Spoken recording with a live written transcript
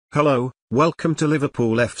Hello, welcome to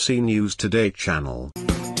Liverpoolfc News Today channel.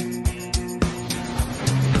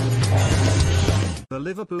 The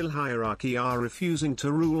Liverpool hierarchy are refusing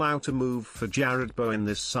to rule out a move for Jarrod Bowen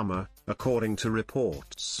this summer, according to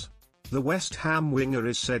reports. The West Ham winger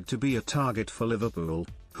is said to be a target for Liverpool,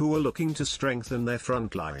 who are looking to strengthen their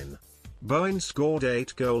front line. Bowen scored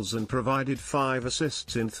 8 goals and provided 5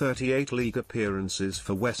 assists in 38 league appearances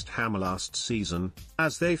for West Ham last season,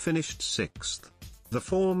 as they finished 6th. The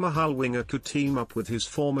former Hull winger could team up with his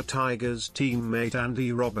former Tigers teammate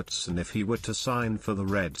Andy Robertson if he were to sign for the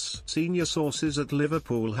Reds. Senior sources at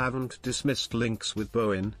Liverpool haven't dismissed links with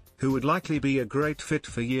Bowen, who would likely be a great fit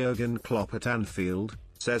for Jurgen Klopp at Anfield,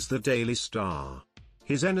 says the Daily Star.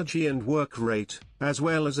 His energy and work rate, as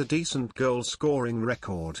well as a decent goal-scoring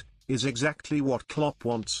record, is exactly what Klopp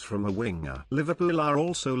wants from a winger. Liverpool are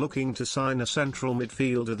also looking to sign a central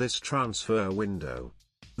midfielder this transfer window.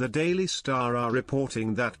 The Daily Star are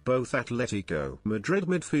reporting that both Atletico Madrid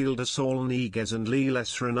midfielder Saul Niguez and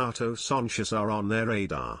Lille's Renato Sanches are on their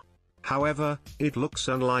radar. However, it looks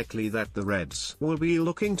unlikely that the Reds will be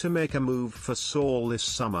looking to make a move for Saul this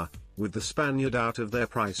summer, with the Spaniard out of their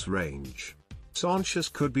price range.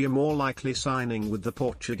 Sanches could be a more likely signing with the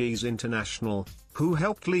Portuguese international, who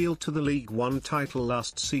helped Lille to the League One title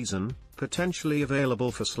last season, potentially available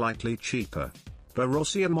for slightly cheaper.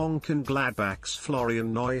 Borussia Mönchengladbach's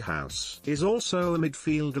Florian Neuhaus is also a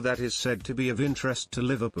midfielder that is said to be of interest to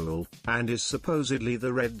Liverpool, and is supposedly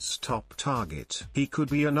the Reds' top target. He could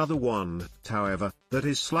be another one, however, that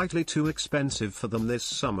is slightly too expensive for them this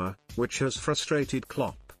summer, which has frustrated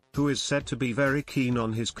Klopp, who is said to be very keen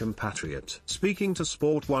on his compatriot. Speaking to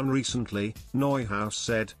Sport 1 recently, Neuhaus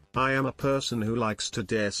said, "I am a person who likes to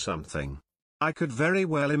dare something. I could very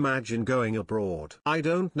well imagine going abroad. I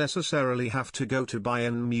don't necessarily have to go to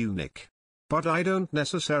Bayern Munich. But I don't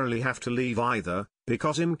necessarily have to leave either,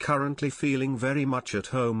 because I'm currently feeling very much at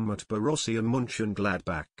home at Borussia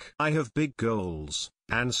Mönchengladbach. I have big goals,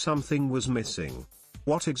 and something was missing.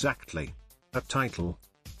 What exactly? A title.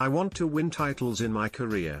 I want to win titles in my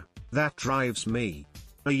career. That drives me.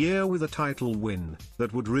 A year with a title win,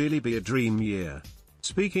 that would really be a dream year."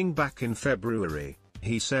 Speaking back in February,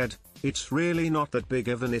 he said, "It's really not that big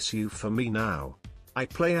of an issue for me now. I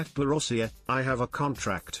play at Borussia, I have a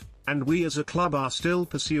contract, and we as a club are still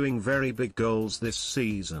pursuing very big goals this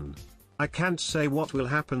season. I can't say what will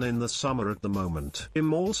happen in the summer at the moment.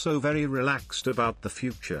 I'm also very relaxed about the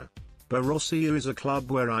future. Borussia is a club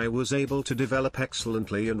where I was able to develop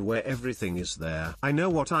excellently and where everything is there. I know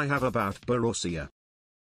what I have about Borussia.